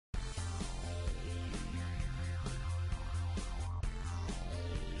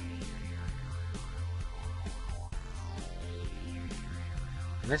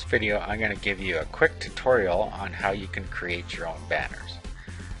this video, I'm going to give you a quick tutorial on how you can create your own banners.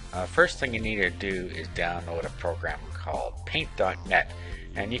 First thing you need to do is download a program called Paint.net,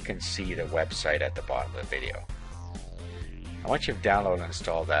 and you can see the website at the bottom of the video. And once you've downloaded and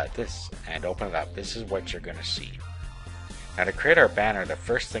installed that, and open it up, this is what you're going to see. Now, to create our banner, the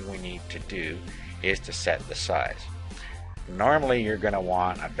first thing we need to do is to set the size. Normally, you're going to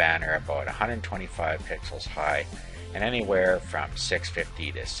want a banner about 125 pixels high and anywhere from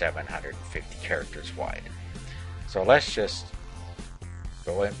 650 to 750 characters wide. So let's just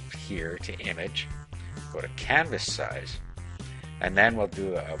go in here to Image, go to Canvas Size, and then we'll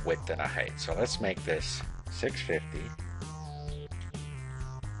do a width and a height. So let's make this 650,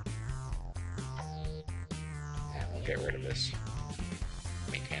 and we'll get rid of this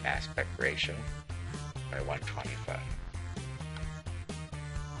maintain aspect ratio by 125.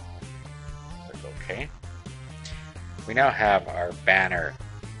 Click OK. We now have our banner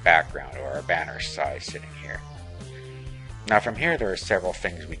background, or our banner size, sitting here. Now from here there are several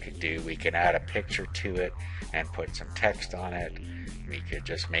things we could do. We can add a picture to it and put some text on it. We could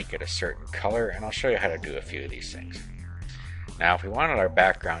just make it a certain color, and I'll show you how to do a few of these things. Now if we wanted our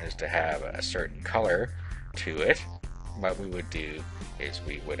background is to have a certain color to it, what we would do is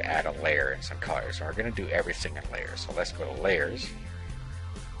we would add a layer and some colors. So we're going to do everything in layers. So let's go to Layers,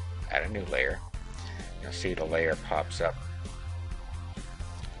 add a new layer. You'll see the layer pops up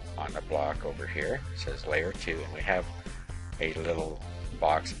on the block over here. It says Layer 2, and we have a little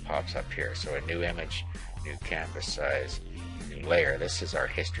box that pops up here. So a new image, new canvas size, new layer. This is our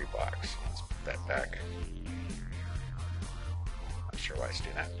history box. Let's put that back. Not sure why it's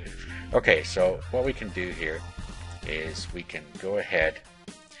doing that. Okay, so what we can do here is we can go ahead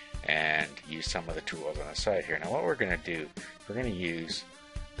and use some of the tools on the side here. Now what we're going to do, we're going to use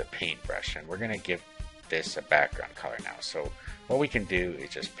the paintbrush, and we're going to give this a background color now. So what we can do is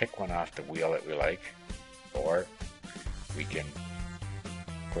just pick one off the wheel that we like, or we can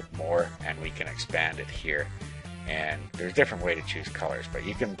click more and we can expand it here. And there's a different way to choose colors, but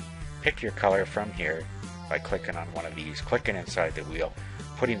you can pick your color from here by clicking on one of these, clicking inside the wheel,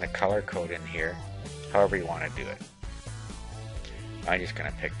 putting the color code in here, however you want to do it. I'm just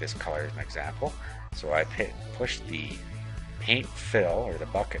going to pick this color as an example. So I push the paint fill, or the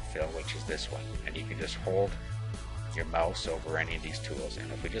bucket fill, which is this one, and you can just hold your mouse over any of these tools,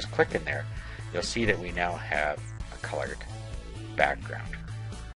 and if we just click in there, you'll see that we now have a colored background.